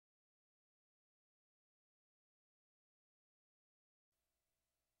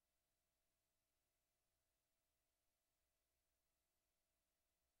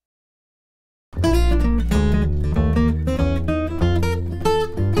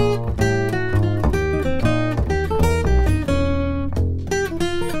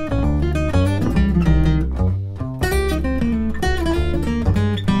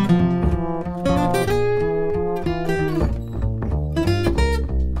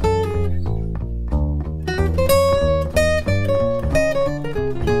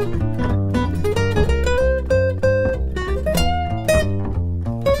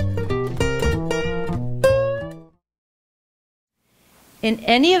in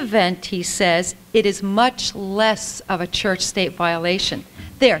any event, he says, it is much less of a church-state violation.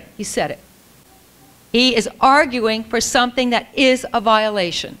 There, he said it. He is arguing for something that is a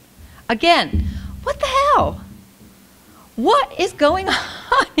violation. Again, what the hell? What is going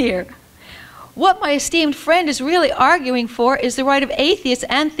on here? What my esteemed friend is really arguing for is the right of atheists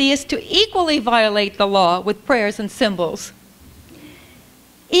and theists to equally violate the law with prayers and symbols.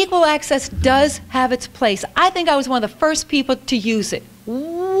 Equal access does have its place. I think I was one of the first people to use it,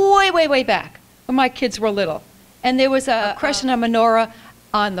 way back, when my kids were little. And there was a crescent menorah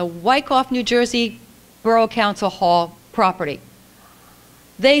on the Wyckoff, New Jersey Borough Council Hall property.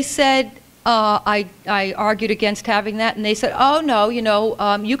 They said, I argued against having that, and they said, oh no, you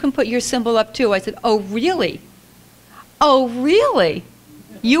know, you can put your symbol up too. I said, oh really? Oh really?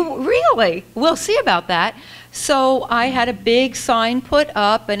 You really? We'll see about that. So I had a big sign put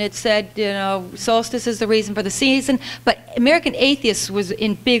up, and it said, you know, solstice is the reason for the season, but American Atheists was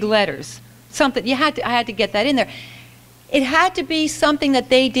in big letters. Something, I had to get that in there. It had to be something that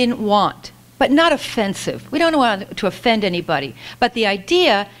they didn't want, but not offensive. We don't want to offend anybody. But the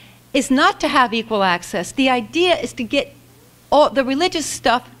idea is not to have equal access. The idea is to get all the religious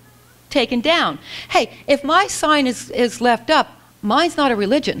stuff taken down. Hey, if my sign is left up, mine's not a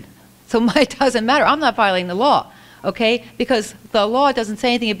religion. So it doesn't matter. I'm not violating the law, okay? Because the law doesn't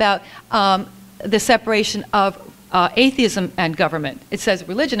say anything about the separation of atheism and government. It says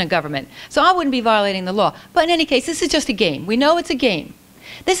religion and government. So I wouldn't be violating the law. But in any case, this is just a game. We know it's a game.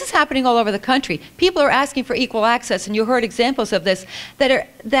 This is happening all over the country. People are asking for equal access, and you heard examples of this,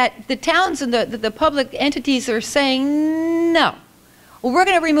 that the towns and the public entities are saying, no. Well, we're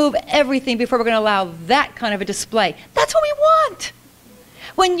going to remove everything before we're going to allow that kind of a display. That's what we want.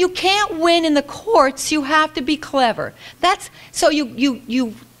 When you can't win in the courts, you have to be clever. So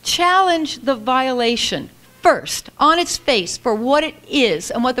you challenge the violation first, on its face, for what it is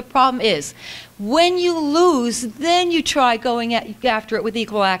and what the problem is. When you lose, then you try going after it with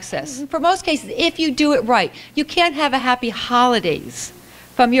equal access. For most cases, if you do it right, you can't have a happy holidays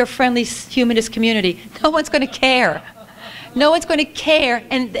from your friendly humanist community. No one's going to care. No one's going to care,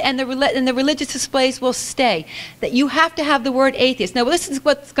 and the religious displays will stay. That you have to have the word atheist. Now, this is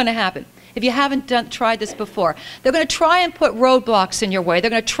what's going to happen. If you haven't tried this before, they're going to try and put roadblocks in your way.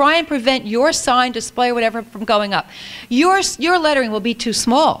 They're going to try and prevent your sign, display, whatever from going up. Your lettering will be too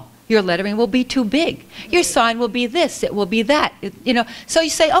small. Your lettering will be too big. Your sign will be this. It will be that. You know. So you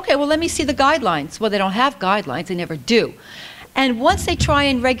say, okay, well, let me see the guidelines. Well, they don't have guidelines. They never do. And once they try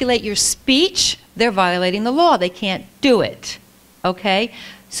and regulate your speech, they're violating the law. They can't do it. Okay?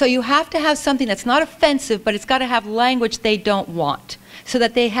 So you have to have something that's not offensive, but it's got to have language they don't want, so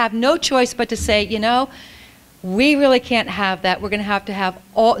that they have no choice but to say, you know, we really can't have that. We're going to have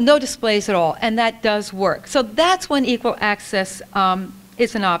no displays at all. And that does work. So that's when equal access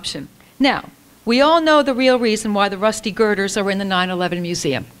is an option. Now, we all know the real reason why the rusty girders are in the 9/11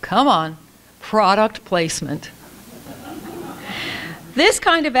 museum. Come on. Product placement. This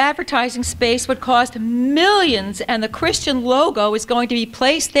kind of advertising space would cost millions, and the Christian logo is going to be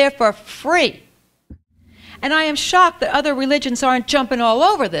placed there for free. And I am shocked that other religions aren't jumping all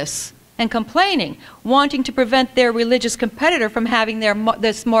over this and complaining, wanting to prevent their religious competitor from having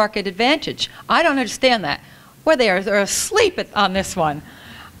this market advantage. I don't understand that. Well, they're asleep on this one.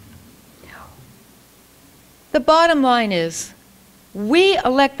 The bottom line is, we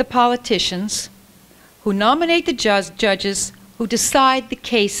elect the politicians who nominate the judges who decide the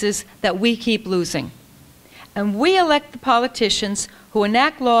cases that we keep losing. And we elect the politicians who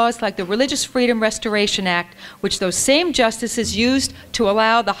enact laws like the Religious Freedom Restoration Act, which those same justices used to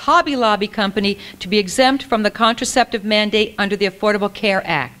allow the Hobby Lobby company to be exempt from the contraceptive mandate under the Affordable Care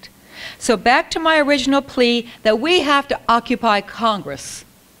Act. So back to my original plea that we have to occupy Congress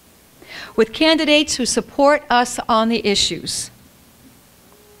with candidates who support us on the issues.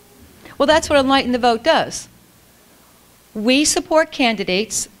 Well, that's what Enlighten the Vote does. We support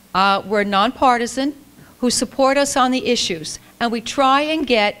candidates, we're nonpartisan, who support us on the issues. And we try and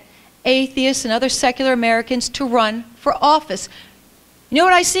get atheists and other secular Americans to run for office. You know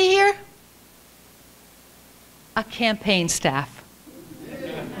what I see here? A campaign staff.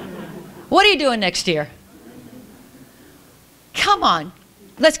 What are you doing next year? Come on,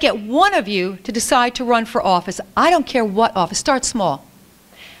 let's get one of you to decide to run for office. I don't care what office, start small.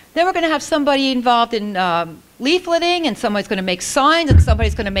 Then we're going to have somebody involved in leafleting, and somebody's going to make signs, and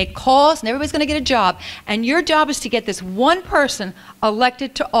somebody's going to make calls, and everybody's going to get a job. And your job is to get this one person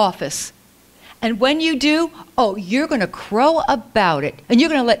elected to office. And when you do, oh, you're going to crow about it. And you're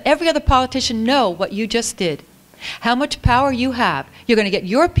going to let every other politician know what you just did. How much power you have. You're going to get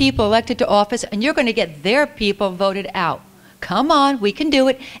your people elected to office, and you're going to get their people voted out. Come on, we can do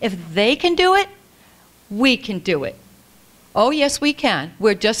it. If they can do it, we can do it. Oh, yes, we can.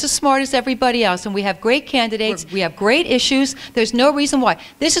 We're just as smart as everybody else, and we have great candidates. We have great issues. There's no reason why.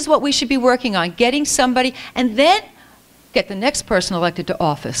 This is what we should be working on, getting somebody, and then get the next person elected to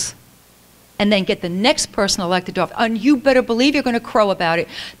office. And then get the next person elected to office. And you better believe you're going to crow about it.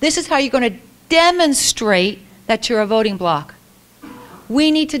 This is how you're going to demonstrate that you're a voting bloc.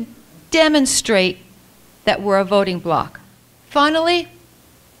 We need to demonstrate that we're a voting bloc. Finally,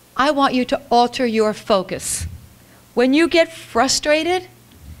 I want you to alter your focus. When you get frustrated,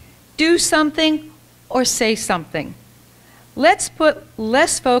 do something or say something. Let's put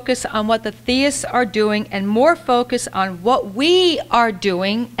less focus on what the theists are doing and more focus on what we are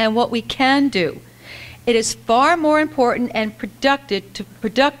doing and what we can do. It is far more important and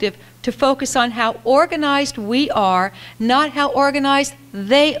productive to focus on how organized we are, not how organized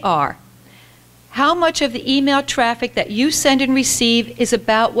they are. How much of the email traffic that you send and receive is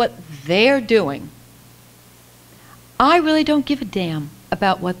about what they're doing? I really don't give a damn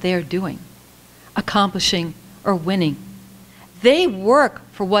about what they're doing, accomplishing, or winning. They work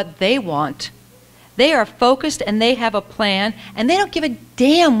for what they want. They are focused and they have a plan, and they don't give a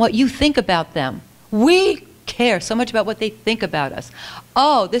damn what you think about them. We care so much about what they think about us.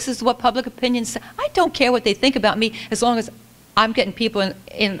 Oh, this is what public opinion says. I don't care what they think about me as long as I'm getting people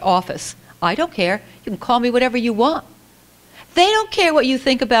in office. I don't care. You can call me whatever you want. They don't care what you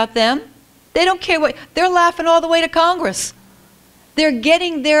think about them. They don't care what, they're laughing all the way to Congress. They're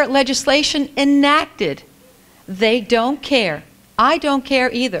getting their legislation enacted. They don't care. I don't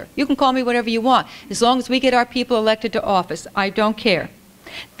care either. You can call me whatever you want. As long as we get our people elected to office, I don't care.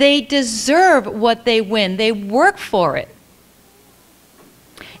 They deserve what they win. They work for it.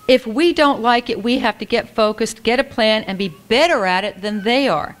 If we don't like it, we have to get focused, get a plan, and be better at it than they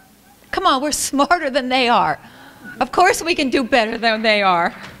are. Come on, we're smarter than they are. Of course we can do better than they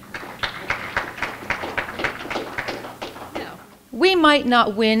are. We might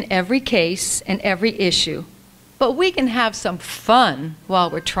not win every case and every issue, but we can have some fun while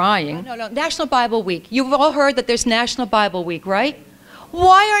we're trying. No, National Bible Week. You've all heard that there's National Bible Week, right?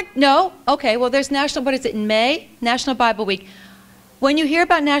 Why aren't, no? Okay, well there's National, what is it, in May? National Bible Week. When you hear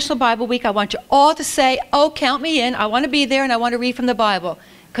about National Bible Week, I want you all to say, oh, count me in. I want to be there and I want to read from the Bible.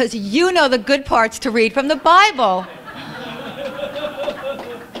 Because you know the good parts to read from the Bible.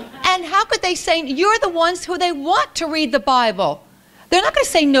 And how could they say, you're the ones who they want to read the Bible? They're not going to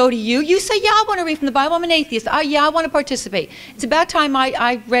say no to you. You say, yeah, I want to read from the Bible. I'm an atheist. Yeah, I want to participate. It's about time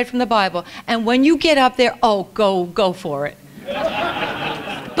I read from the Bible. And when you get up there, oh, go for it.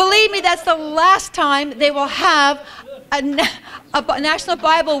 Believe me, that's the last time they will have a National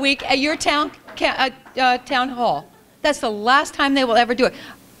Bible Week at your town hall. That's the last time they will ever do it.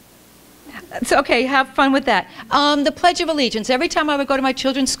 So, okay, have fun with that. The Pledge of Allegiance. Every time I would go to my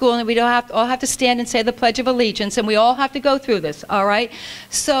children's school, and we'd all have to stand and say the Pledge of Allegiance, and we all have to go through this, all right?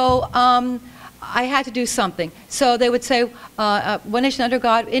 So I had to do something. So they would say, one nation under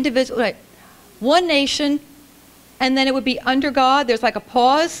God, indivisible, right? One nation, and then it would be under God. There's like a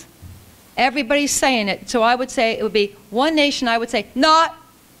pause. Everybody's saying it. So I would say, it would be one nation. I would say, not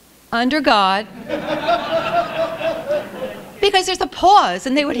under God. Because there's a pause,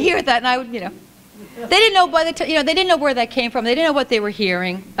 and they would hear that, and I would, you know. They didn't know by the they didn't know where that came from. They didn't know what they were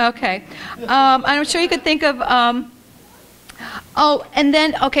hearing. Okay, I'm sure you could think of. Oh, and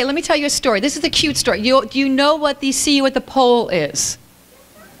then okay, let me tell you a story. This is a cute story. Do you know what the "See You at the Pole" is?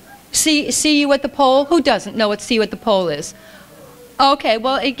 See you at the pole. Who doesn't know what "See You at the Pole" is? Okay,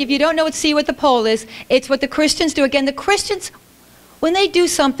 well, if you don't know what "See You at the Pole" is, it's what the Christians do. Again, the Christians, when they do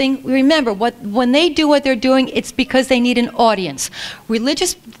something, remember, when they do what they're doing, it's because they need an audience.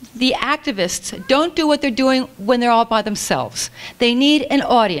 The activists don't do what they're doing when they're all by themselves. They need an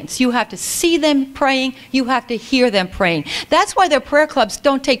audience. You have to see them praying. You have to hear them praying. That's why their prayer clubs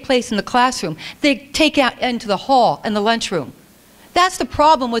don't take place in the classroom. They take out into the hall and the lunchroom. That's the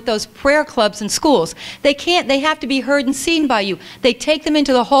problem with those prayer clubs in schools. They have to be heard and seen by you. They take them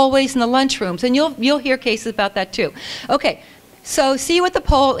into the hallways and the lunchrooms, and you'll hear cases about that too. Okay. So See You at the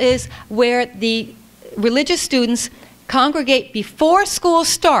Pole is where the religious students congregate before school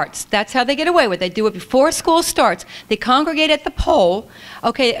starts. That's how they get away with it. They do it before school starts. They congregate at the pole.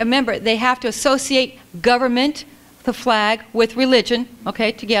 Okay, remember, they have to associate government, the flag, with religion,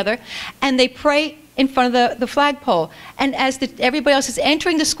 okay, together. And they pray in front of the flagpole. And as everybody else is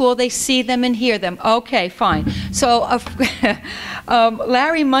entering the school, they see them and hear them. Okay, fine. So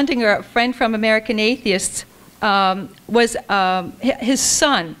Larry Mundinger, a friend from American Atheists, his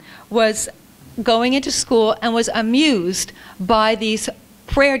son was going into school and was amused by these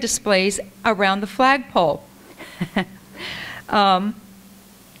prayer displays around the flagpole.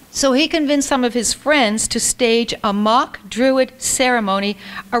 So he convinced some of his friends to stage a mock druid ceremony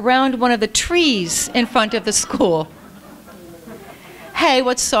around one of the trees in front of the school. Hey,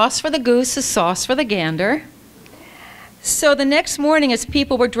 what's sauce for the goose is sauce for the gander. So the next morning, as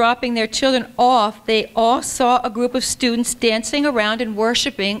people were dropping their children off, they all saw a group of students dancing around and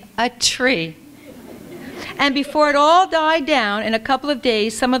worshiping a tree. And before it all died down, in a couple of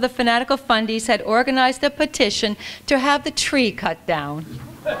days, some of the fanatical fundies had organized a petition to have the tree cut down.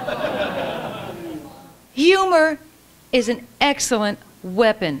 Humor is an excellent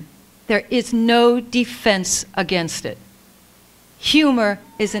weapon. There is no defense against it. Humor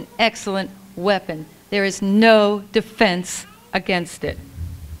is an excellent weapon. There is no defense against it.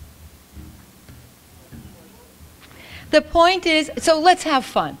 The point is, so let's have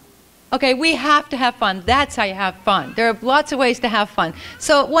fun. Okay, we have to have fun. That's how you have fun. There are lots of ways to have fun.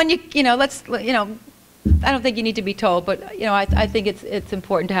 So when I don't think you need to be told, but I think it's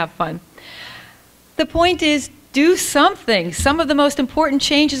important to have fun. The point is, do something. Some of the most important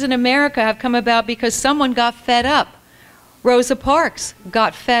changes in America have come about because someone got fed up. Rosa Parks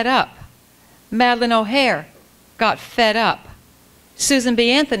got fed up. Madeleine O'Hare got fed up. Susan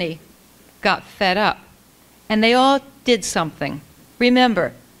B. Anthony got fed up. And they all did something.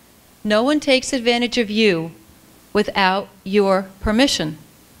 Remember, no one takes advantage of you without your permission.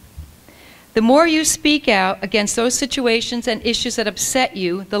 The more you speak out against those situations and issues that upset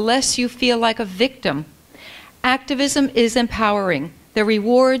you, the less you feel like a victim. Activism is empowering. The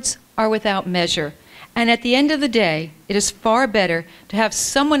rewards are without measure. And at the end of the day, it is far better to have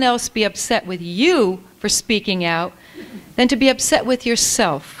someone else be upset with you for speaking out than to be upset with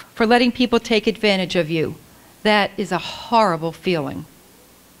yourself for letting people take advantage of you. That is a horrible feeling.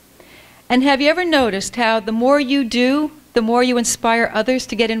 And have you ever noticed how the more you do, the more you inspire others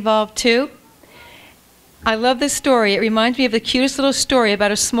to get involved too? I love this story. It reminds me of the cutest little story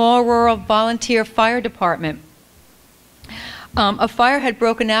about a small rural volunteer fire department. A fire had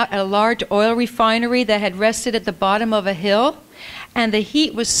broken out at a large oil refinery that had rested at the bottom of a hill, and the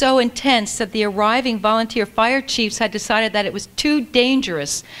heat was so intense that the arriving volunteer fire chiefs had decided that it was too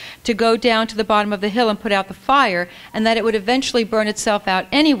dangerous to go down to the bottom of the hill and put out the fire, and that it would eventually burn itself out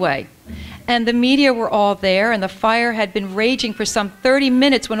anyway. And the media were all there, and the fire had been raging for some 30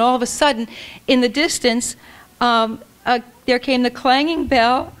 minutes when all of a sudden, in the distance, there came the clanging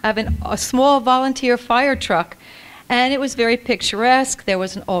bell of a small volunteer fire truck. And it was very picturesque. There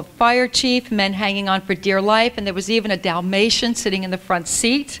was an old fire chief, men hanging on for dear life, and there was even a Dalmatian sitting in the front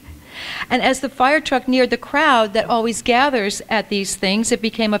seat. And as the fire truck neared the crowd that always gathers at these things, it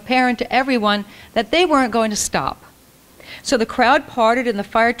became apparent to everyone that they weren't going to stop. So the crowd parted and the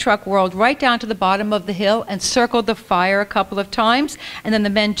fire truck whirled right down to the bottom of the hill and circled the fire a couple of times, and then the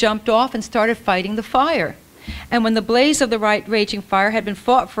men jumped off and started fighting the fire. And when the blaze of the raging fire had been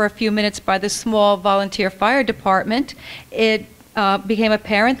fought for a few minutes by the small volunteer fire department, it became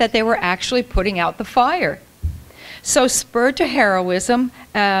apparent that they were actually putting out the fire. So spurred to heroism,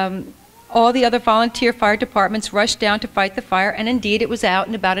 all the other volunteer fire departments rushed down to fight the fire, and indeed it was out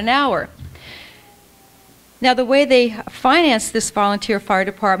in about an hour. Now, the way they financed this volunteer fire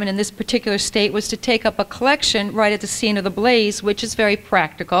department in this particular state was to take up a collection right at the scene of the blaze, which is very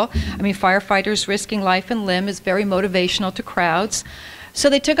practical. I mean, firefighters risking life and limb is very motivational to crowds. So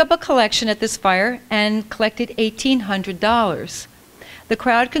they took up a collection at this fire and collected $1,800. The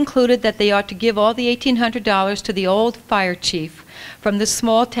crowd concluded that they ought to give all the $1,800 to the old fire chief from this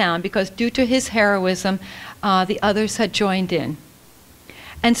small town because due to his heroism, the others had joined in.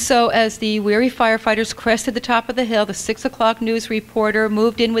 And so as the weary firefighters crested the top of the hill, the 6 o'clock news reporter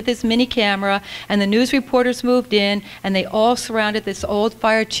moved in with his mini camera, and the news reporters moved in, and they all surrounded this old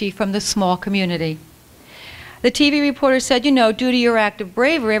fire chief from the small community. The TV reporter said, you know, due to your act of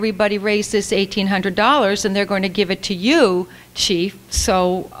bravery, everybody raised this $1,800, and they're going to give it to you, Chief.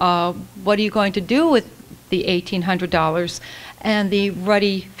 So what are you going to do with the $1,800? And the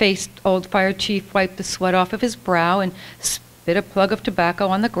ruddy-faced old fire chief wiped the sweat off of his brow and spit a plug of tobacco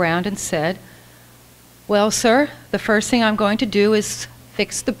on the ground and said, well, sir, the first thing I'm going to do is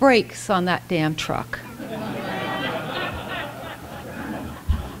fix the brakes on that damn truck.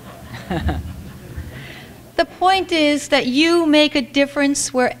 The point is that you make a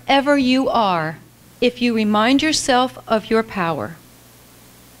difference wherever you are if you remind yourself of your power.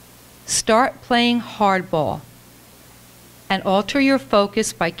 Start playing hardball and alter your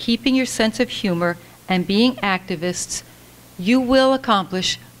focus by keeping your sense of humor and being activists. You will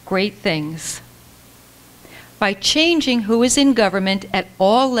accomplish great things. By changing who is in government at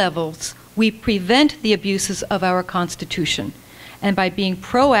all levels, we prevent the abuses of our Constitution. And by being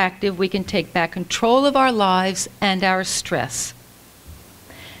proactive, we can take back control of our lives and our stress.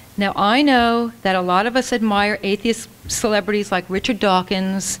 Now, I know that a lot of us admire atheist celebrities like Richard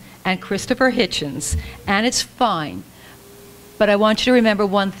Dawkins and Christopher Hitchens, and it's fine. But I want you to remember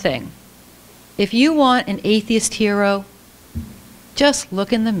one thing. If you want an atheist hero, just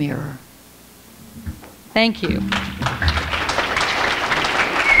look in the mirror. Thank you.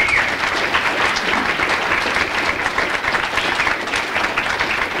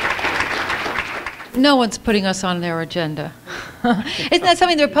 No one's putting us on their agenda. Isn't that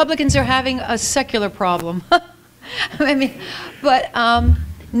something the Republicans are having a secular problem? I mean, but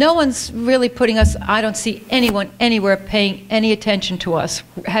no one's really putting us, I don't see anyone anywhere paying any attention to us.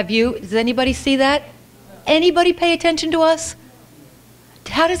 Have you? Does anybody see that? Anybody pay attention to us?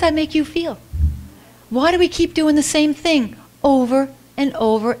 How does that make you feel? Why do we keep doing the same thing over and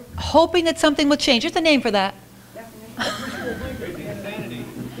over, hoping that something will change? There's a name for that.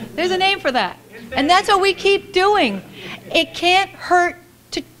 There's a name for that. And that's what we keep doing. It can't hurt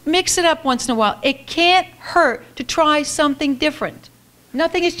to mix it up once in a while. It can't hurt to try something different.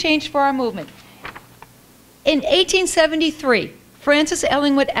 Nothing has changed for our movement. In 1873, Francis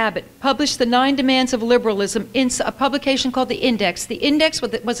Ellingwood Abbott published The 9 Demands of Liberalism in a publication called The Index. The Index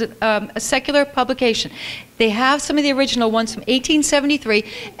was a secular publication. They have some of the original ones from 1873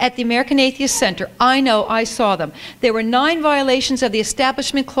 at the American Atheist Center. I know, I saw them. There were 9 violations of the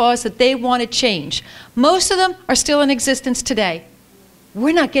Establishment Clause that they wanted change. Most of them are still in existence today.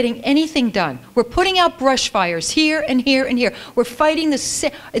 We're not getting anything done. We're putting out brush fires here and here and here. We're fighting it's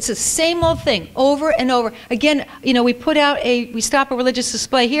the same old thing over and over. Again, you know, we stop a religious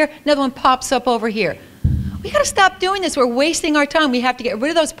display here, another one pops up over here. We got to stop doing this. We're wasting our time. We have to get rid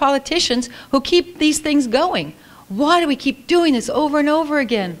of those politicians who keep these things going. Why do we keep doing this over and over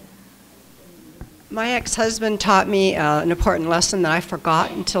again? My ex-husband taught me an important lesson that I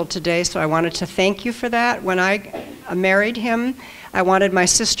forgot until today, so I wanted to thank you for that. When I married him, I wanted my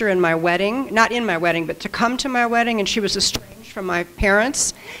sister in my wedding, not in my wedding, but to come to my wedding, and she was estranged from my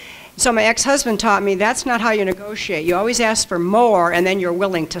parents. So my ex-husband taught me that's not how you negotiate. You always ask for more, and then you're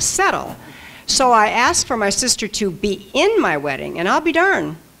willing to settle. So I asked for my sister to be in my wedding, and I'll be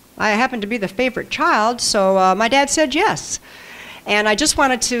darned. I happened to be the favorite child, so my dad said yes. And I just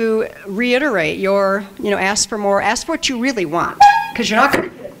wanted to reiterate ask for more, ask for what you really want, because you're not going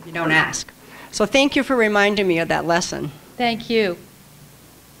to get it if you don't ask. So thank you for reminding me of that lesson. Thank you.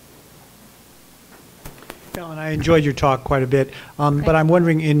 Ellen, I enjoyed your talk quite a bit, but I'm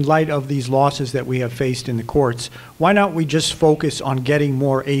wondering, in light of these losses that we have faced in the courts, why not we just focus on getting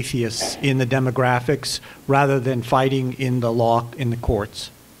more atheists in the demographics rather than fighting in the law in the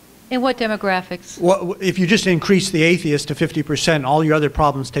courts? In what demographics? Well, if you just increase the atheists to 50%, all your other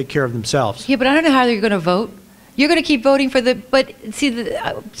problems take care of themselves. Yeah, but I don't know how you're going to vote. You're going to keep voting for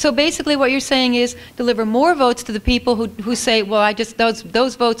so basically what you're saying is deliver more votes to the people who say, well,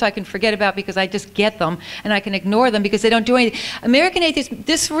 those votes I can forget about because I just get them, and I can ignore them because they don't do anything. American Atheists,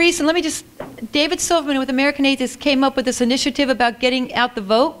 David Silverman with American Atheists came up with this initiative about getting out the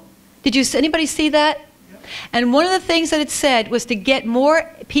vote. Anybody see that? Yep. And one of the things that it said was to get more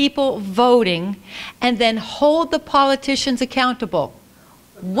people voting and then hold the politicians accountable.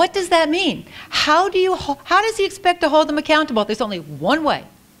 What does that mean? How does he expect to hold them accountable? There's only one way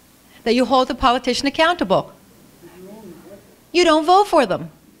that you hold the politician accountable. You don't vote for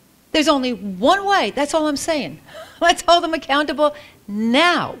them. There's only one way. That's all I'm saying. Let's hold them accountable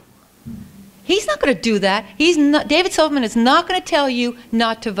now. He's not going to do that. David Silverman is not going to tell you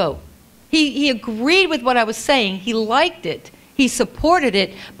not to vote. He agreed with what I was saying. He liked it. He supported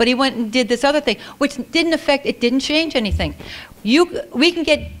it, but he went and did this other thing, which didn't change anything. We can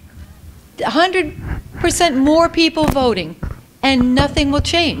get 100% more people voting, and nothing will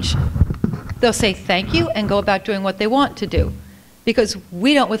change. They'll say thank you and go about doing what they want to do, because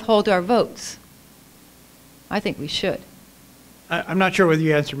we don't withhold our votes. I think we should. I'm not sure whether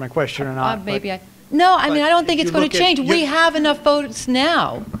you answered my question or not. I don't think it's going to change. We have enough votes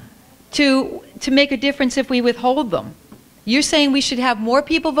now to make a difference if we withhold them. You're saying we should have more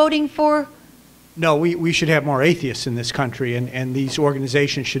people voting for? No, we should have more atheists in this country, and these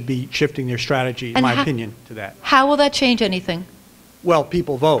organizations should be shifting their strategy, in my opinion, to that. How will that change anything? Well,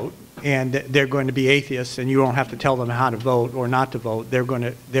 people vote, and they're going to be atheists, and you don't have to tell them how to vote or not to vote. They're going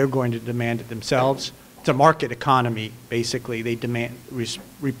to demand it themselves. It's a market economy, basically. They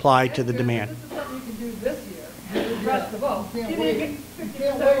reply to the demand. This is something you can do this year. Press the vote.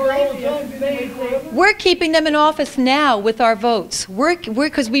 We're keeping them in office now with our votes.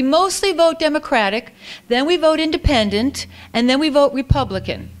 Because we mostly vote Democratic, then we vote Independent, and then we vote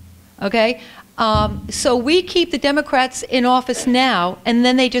Republican. Okay? So we keep the Democrats in office now, and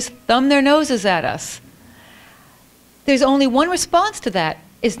then they just thumb their noses at us. There's only one response to that,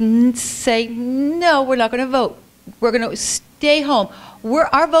 is say, no, we're not going to vote. We're going to stay home.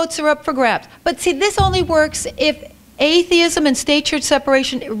 Our votes are up for grabs. But see, this only works if atheism and state-church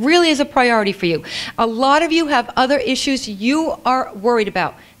separation really is a priority for you. A lot of you have other issues you are worried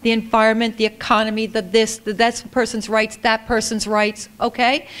about. The environment, the economy, that person's rights, that person's rights,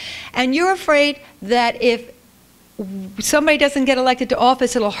 okay? And you're afraid that if somebody doesn't get elected to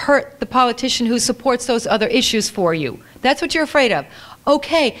office, it'll hurt the politician who supports those other issues for you. That's what you're afraid of.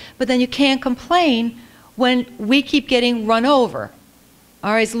 Okay, but then you can't complain when we keep getting run over.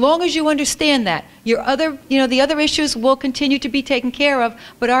 All right, as long as you understand that, the other issues will continue to be taken care of,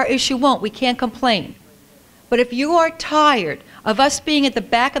 but our issue won't. We can't complain. But if you are tired of us being at the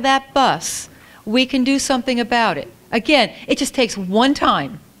back of that bus, we can do something about it. Again, it just takes one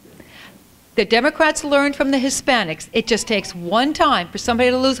time. The Democrats learned from the Hispanics. It just takes one time for somebody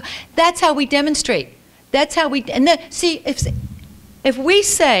to lose. That's how we demonstrate. That's how we, and then, see, if we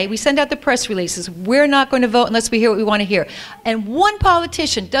say, we send out the press releases, we're not going to vote unless we hear what we want to hear, and one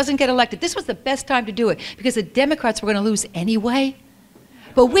politician doesn't get elected, this was the best time to do it, because the Democrats were going to lose anyway.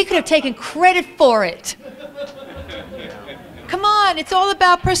 But we could have taken credit for it. Come on, it's all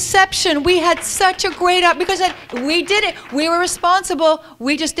about perception. We had such a great, because we did it. We were responsible.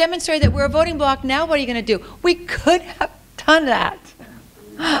 We just demonstrated that we're a voting bloc. Now what are you going to do? We could have done that.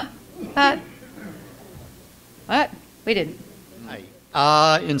 What? We didn't.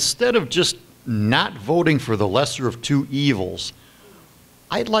 Instead of just not voting for the lesser of two evils,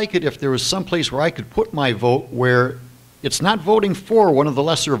 I'd like it if there was some place where I could put my vote where it's not voting for one of the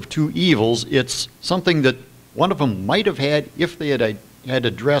lesser of two evils, it's something that one of them might have had if they had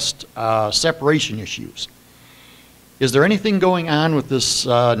addressed separation issues. Is there anything going on with this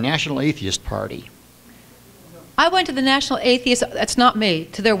National Atheist Party? I went to the National Atheist, that's not me,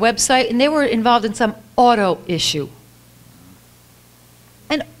 to their website, and they were involved in some auto issue.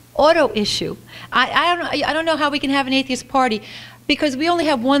 An auto issue. I don't know how we can have an atheist party, because we only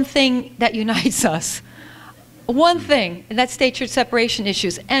have one thing that unites us. One thing, and that's state-church separation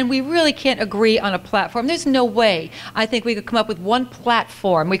issues, and we really can't agree on a platform. There's no way I think we could come up with one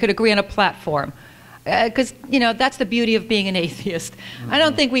platform. We could agree on a platform, because that's the beauty of being an atheist. I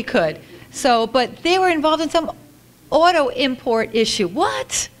don't think we could. So, but they were involved in some auto import issue.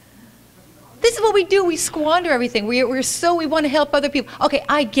 What? This is what we do. We squander everything. We want to help other people. Okay,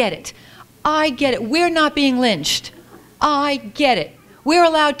 I get it. I get it. We're not being lynched. I get it. We're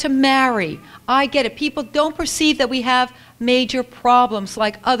allowed to marry. I get it. People don't perceive that we have major problems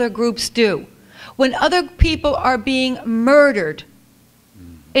like other groups do. When other people are being murdered,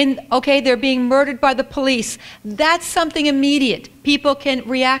 they're being murdered by the police, that's something immediate. People can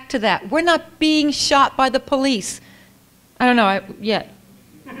react to that. We're not being shot by the police. I don't know yet.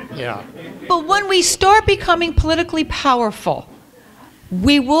 Yeah. But when we start becoming politically powerful,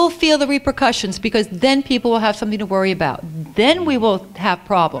 we will feel the repercussions, because then people will have something to worry about. Then we will have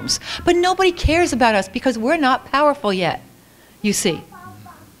problems. But nobody cares about us because we're not powerful yet, you see.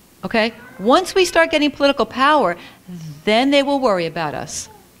 Okay? Once we start getting political power, then they will worry about us.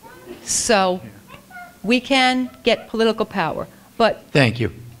 So we can get political power. But thank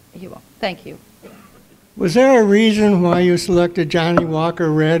you. You will. Thank you. Was there a reason why you selected Johnny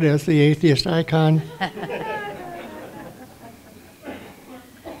Walker Red as the atheist icon?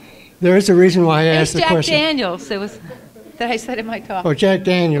 There is a reason why I asked the question. It's Jack Daniels. It was that I said in my talk. Oh, Jack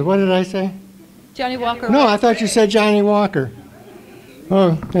Daniels. What did I say? Johnny Walker. No, I thought you said Johnny Walker.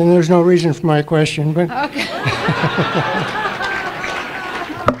 Oh, then there's no reason for my question. But okay.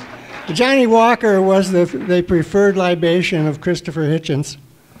 Johnny Walker was the preferred libation of Christopher Hitchens.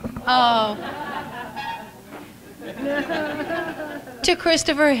 Oh. To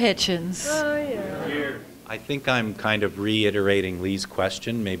Christopher Hitchens. Oh, yeah. I think I'm kind of reiterating Lee's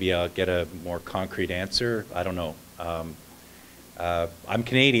question. Maybe I'll get a more concrete answer. I don't know. I'm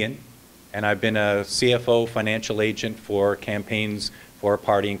Canadian, and I've been a CFO, financial agent for campaigns for a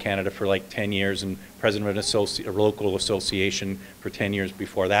party in Canada for like 10 years, and president of a local association for 10 years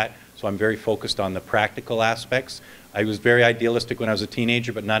before that. So I'm very focused on the practical aspects. I was very idealistic when I was a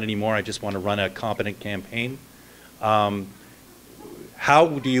teenager, but not anymore. I just want to run a competent campaign. How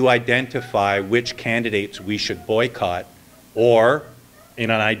do you identify which candidates we should boycott? Or, in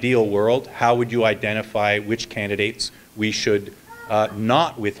an ideal world, how would you identify which candidates we should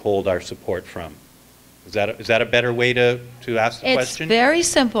not withhold our support from? Is that a better way to ask the question? It's very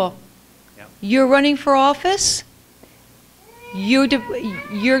simple. Yeah. You're running for office. You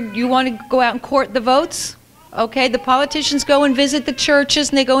want to go out and court the votes. Okay, the politicians go and visit the churches,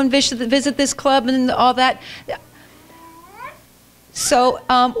 and they go and visit this club and all that. So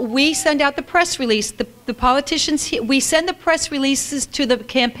we send out the press release. The politicians, we send the press releases to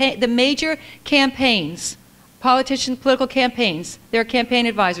the major campaigns, political campaigns, their campaign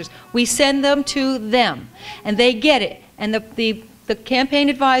advisors. We send them to them, and they get it. And the campaign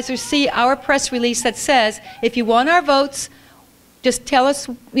advisors see our press release that says, if you want our votes, just tell us,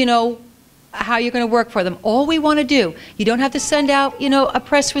 you know, how you're going to work for them. All we want to do, you don't have to send out, you know, a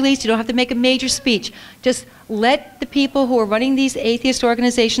press release, you don't have to make a major speech. Just let the people who are running these atheist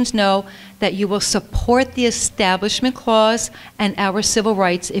organizations know that you will support the Establishment Clause and our civil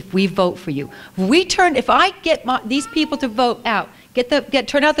rights if we vote for you. If I get these people to vote out,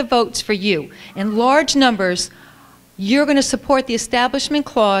 turn out the votes for you in large numbers, you're going to support the Establishment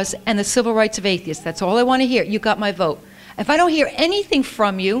Clause and the civil rights of atheists. That's all I want to hear. You got my vote. If I don't hear anything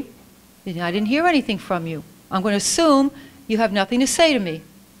from you, I didn't hear anything from you. I'm going to assume you have nothing to say to me.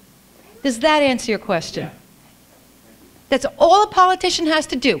 Does that answer your question? Yeah. That's all a politician has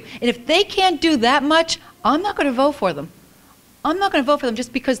to do. And if they can't do that much, I'm not going to vote for them. I'm not going to vote for them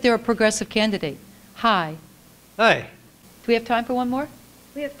just because they're a progressive candidate. Hi. Hi. Do we have time for one more?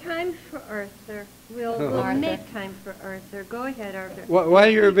 We have time for Arthur. We'll make time for Arthur. Go ahead, Arthur. While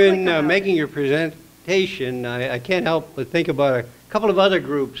you've been making your presentation, I can't help but think about a couple of other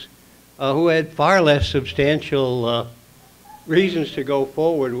groups who had far less substantial reasons to go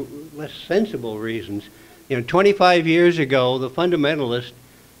forward, less sensible reasons. You know, 25 years ago, the fundamentalists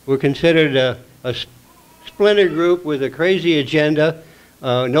were considered a splinter group with a crazy agenda,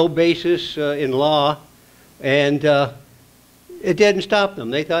 no basis in law, and it didn't stop them.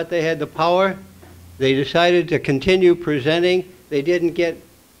 They thought they had the power. They decided to continue presenting. They didn't get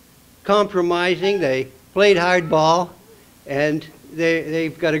compromising. They played hardball, and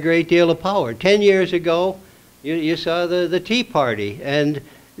they've got a great deal of power. 10 years ago, you saw the Tea Party, and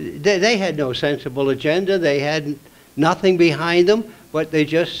they had no sensible agenda. They had nothing behind them, but they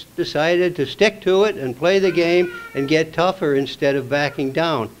just decided to stick to it and play the game and get tougher instead of backing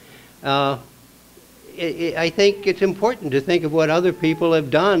down. I think it's important to think of what other people have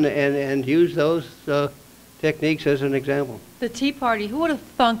done and use those techniques as an example. The Tea Party, who would have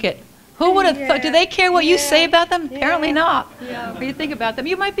thunk it? Who would have thought? Do they care what you say about them? Apparently not. Yeah. What do you think about them?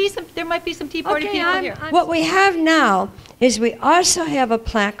 There might be some Tea Party people here. What we have now is we also have a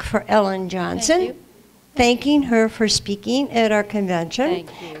plaque for Ellen Johnson, thanking her for speaking at our convention.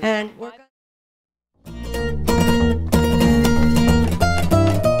 Thank you. And